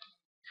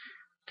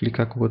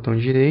 Clicar com o botão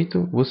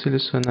direito. Vou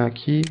selecionar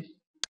aqui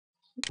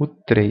o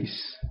 3.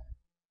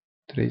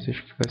 3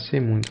 acho que vai ser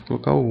muito. Vou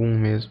colocar o 1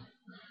 mesmo.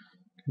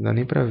 Não dá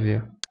nem pra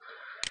ver.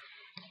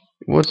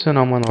 Vou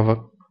adicionar uma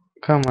nova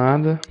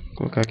camada. Vou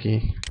colocar aqui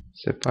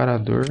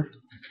separador.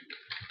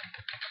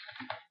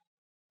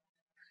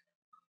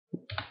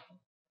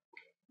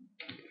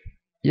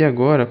 E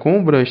agora, com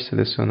o brush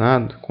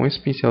selecionado, com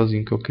esse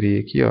pincelzinho que eu criei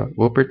aqui, ó,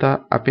 vou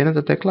apertar apenas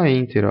a tecla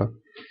Enter, ó.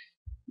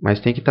 Mas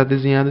tem que estar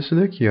desenhado isso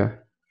daqui, ó.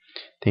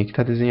 Tem que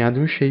estar desenhado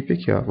um shape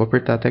aqui, ó. Vou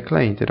apertar a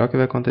tecla Enter, olha o que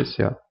vai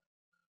acontecer, ó.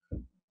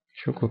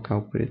 Deixa eu colocar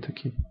o preto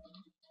aqui.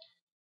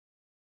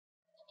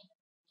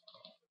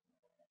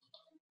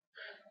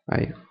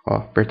 Aí, ó,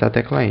 apertar a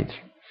tecla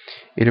Enter.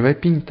 Ele vai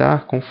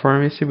pintar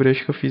conforme esse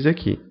brush que eu fiz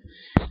aqui.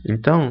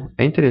 Então,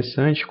 é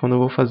interessante quando eu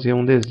vou fazer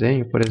um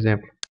desenho, por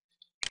exemplo.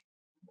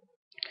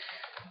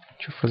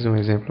 Deixa eu fazer um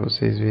exemplo para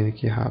vocês verem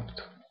aqui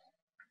rápido.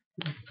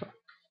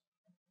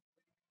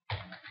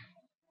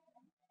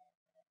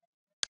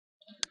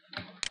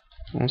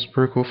 Vamos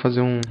supor que eu vou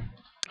fazer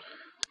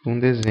um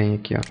desenho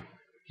aqui, ó.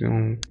 Fazer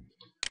um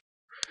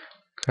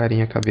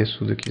carinha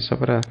cabeçudo aqui, só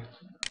para...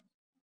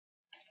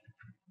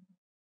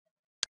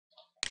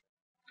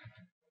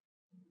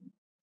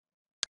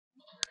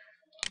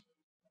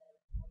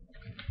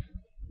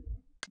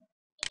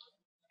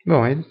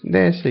 Bom, a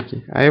ideia é essa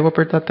aqui. Aí eu vou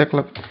apertar a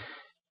tecla...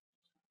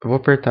 Eu vou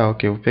apertar o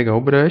que? Eu vou pegar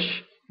o brush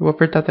e vou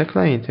apertar a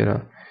tecla Enter,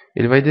 ó.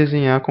 Ele vai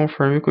desenhar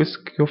conforme o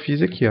que eu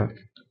fiz aqui, ó.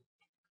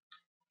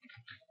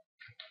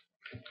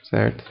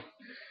 Certo?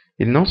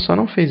 Ele só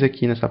não fez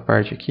aqui nessa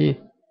parte aqui,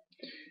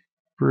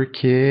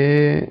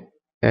 porque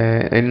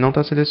ele não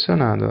está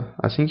selecionado, ó.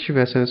 Assim que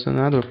estiver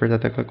selecionado, eu vou apertar a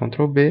tecla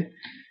Ctrl B.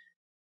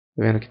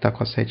 Tá vendo que está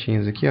com as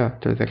setinhas aqui, ó.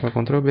 Apertar a tecla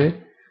Ctrl B.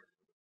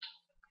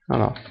 Olha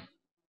lá, ó.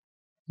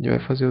 Ele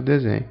vai fazer o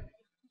desenho.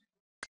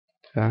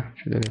 Tá?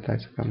 Deixa eu deletar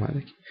essa camada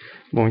aqui.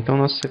 Bom, então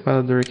nosso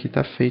separador aqui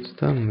está feito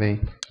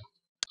também.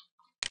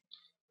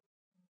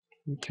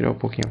 Vou tirar um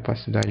pouquinho a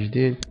opacidade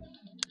dele.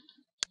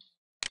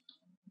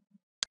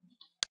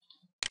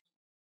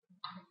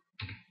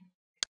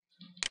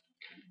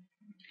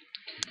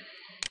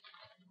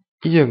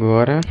 E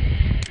agora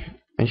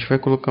a gente vai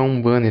colocar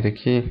um banner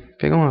aqui.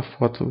 Pegar uma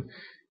foto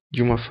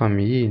de uma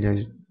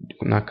família,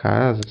 na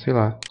casa, sei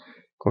lá.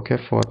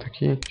 Qualquer foto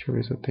aqui. Deixa eu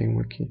ver se eu tenho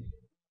uma aqui.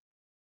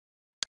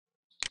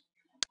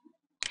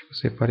 Eu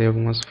separei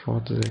algumas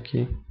fotos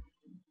aqui.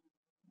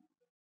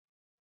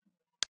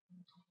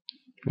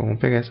 Bom, vamos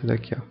pegar essa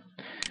daqui, ó.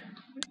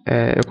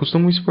 Eu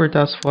costumo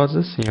exportar as fotos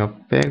assim, ó.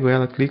 Pego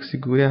ela, clico,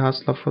 seguro e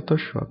arrasto lá no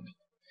Photoshop.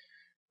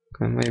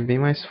 É bem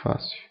mais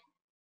fácil.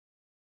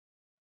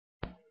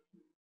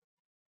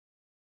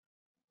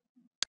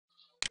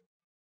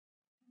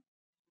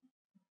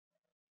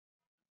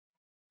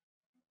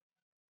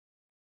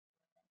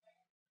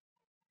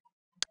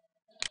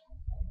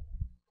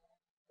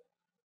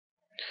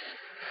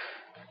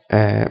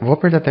 Vou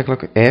apertar a tecla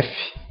F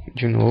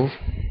de novo,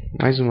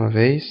 mais uma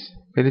vez,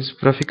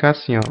 para ficar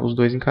assim, ó, os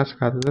dois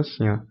encascados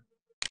assim, ó.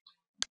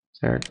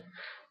 Certo?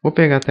 Vou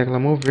pegar a tecla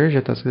mover, já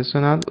está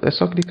selecionado, é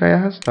só clicar e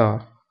arrastar,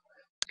 ó.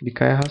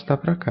 Clicar e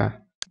arrastar para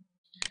cá.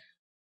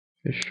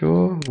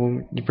 Fechou?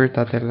 Vou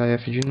apertar a tecla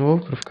F de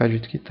novo para ficar do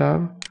jeito que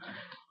estava.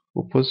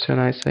 Vou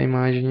posicionar essa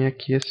imagem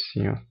aqui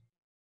assim, ó.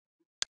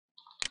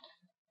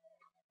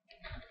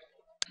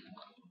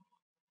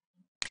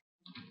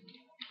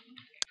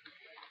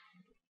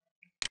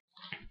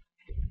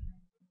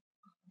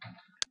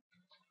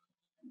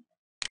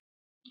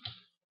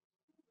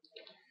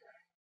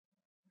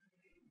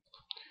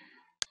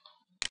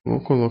 Vou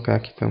colocar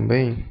aqui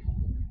também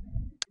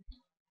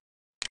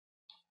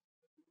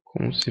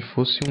como se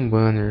fosse um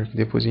banner.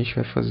 Depois a gente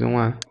vai fazer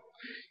uma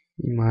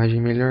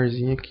imagem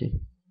melhorzinha aqui.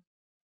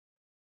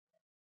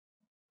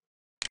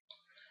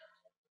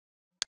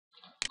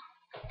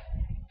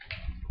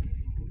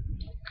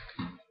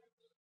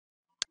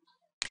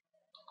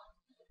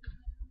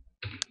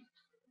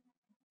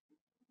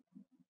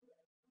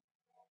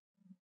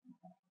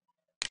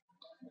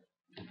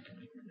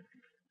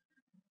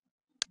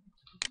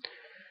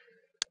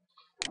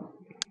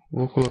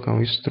 Vou colocar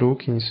um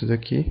stroke nisso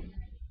daqui,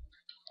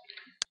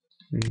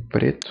 em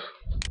preto.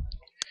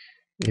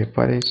 E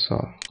reparem só,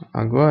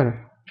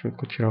 agora, deixa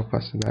eu tirar a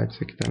opacidade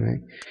disso aqui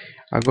também.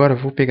 Agora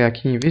eu vou pegar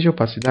aqui, em vez de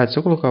opacidade, se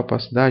eu colocar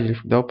opacidade,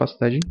 ele dá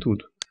opacidade em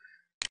tudo.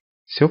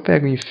 Se eu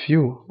pego em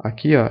fio,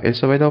 aqui ó, ele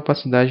só vai dar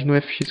opacidade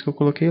no FX que eu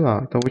coloquei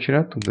lá. Então eu vou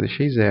tirar tudo, eu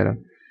deixei zero.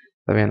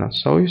 Tá vendo?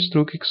 Só o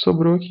stroke que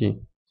sobrou aqui.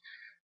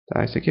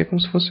 Tá, isso aqui é como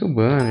se fosse o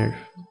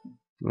banner.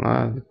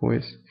 Lá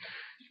depois.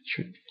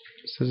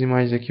 Essas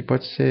imagens aqui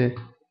podem ser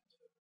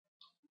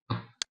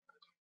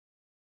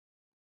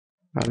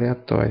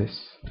aleatórias.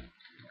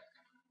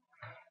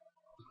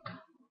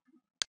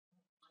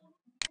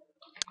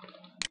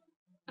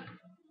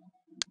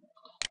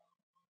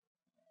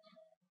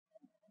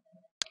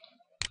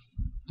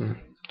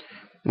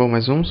 Bom,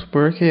 mas vamos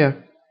supor que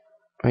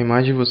a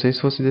imagem de vocês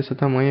fosse desse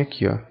tamanho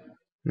aqui, ó,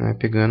 né?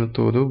 Pegando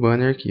todo o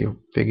banner aqui. Eu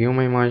peguei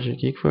uma imagem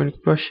aqui que foi a única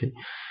que eu achei.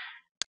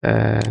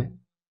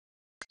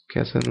 Que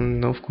essa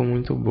não ficou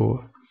muito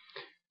boa.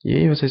 E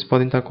aí vocês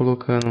podem estar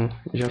colocando,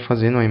 já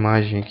fazendo uma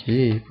imagem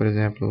aqui, por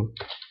exemplo.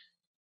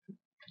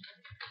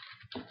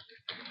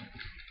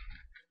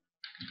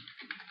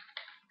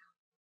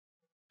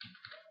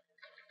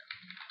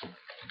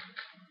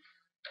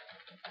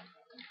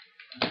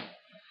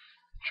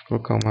 Deixa eu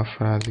colocar uma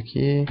frase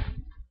aqui.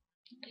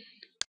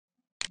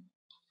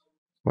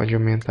 Pode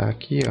aumentar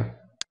aqui, ó.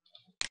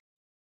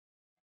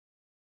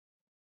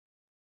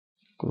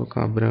 Vou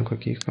colocar uma branco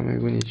aqui, fica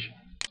mais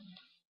bonito.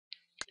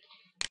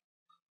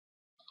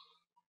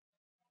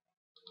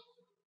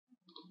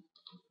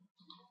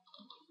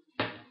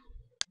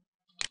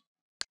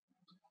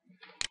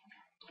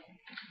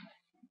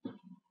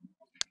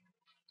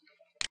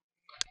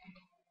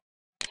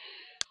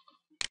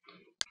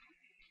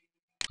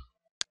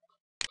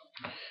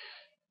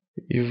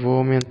 E vou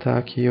aumentar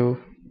aqui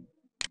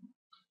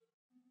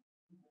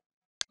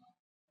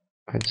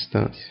a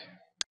distância.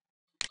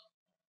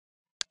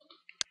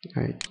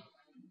 Aí.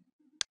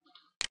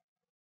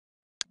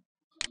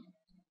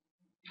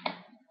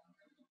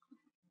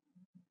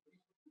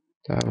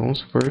 Tá, vamos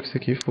supor que isso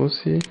aqui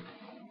fosse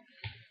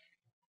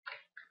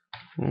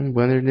um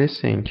banner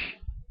decente.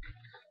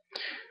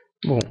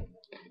 Bom,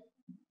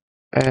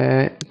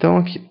 então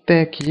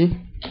até aqui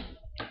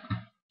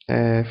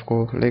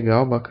ficou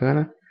legal,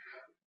 bacana.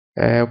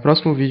 O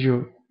próximo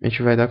vídeo a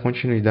gente vai dar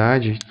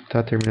continuidade,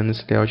 tá terminando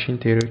esse layout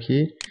inteiro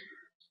aqui.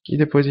 E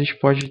depois a gente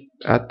pode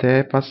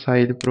até passar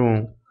ele para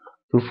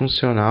o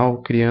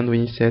funcional, criando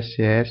em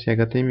CSS e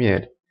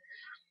HTML.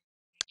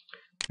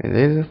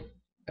 Beleza?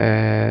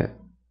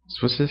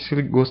 Se vocês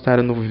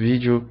gostaram do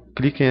vídeo,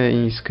 clique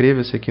em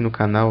inscreva-se aqui no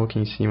canal, aqui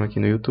em cima, aqui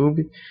no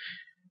YouTube.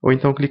 Ou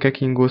então clique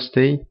aqui em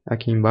gostei,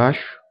 aqui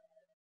embaixo,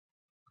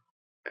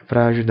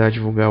 para ajudar a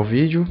divulgar o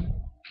vídeo.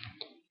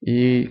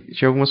 E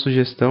se alguma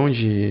sugestão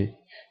de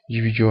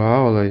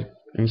videoaula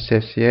em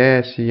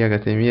CSS,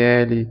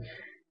 HTML,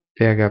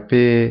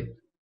 PHP,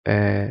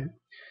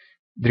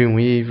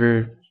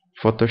 Dreamweaver,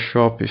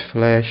 Photoshop,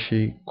 Flash,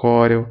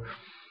 Corel,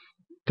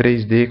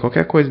 3D,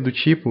 qualquer coisa do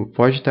tipo,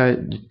 pode estar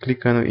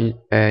clicando,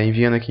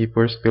 enviando aqui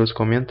pelos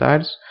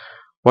comentários,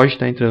 pode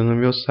estar entrando no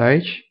meu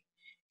site,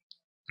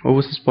 ou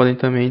vocês podem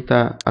também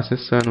estar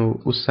acessando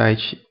o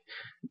site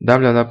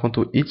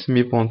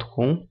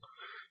www.itsme.com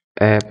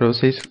para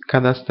vocês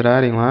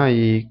cadastrarem lá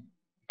e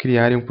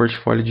criarem um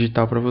portfólio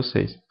digital para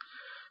vocês.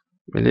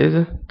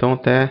 Beleza? Então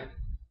até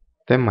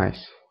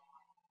mais.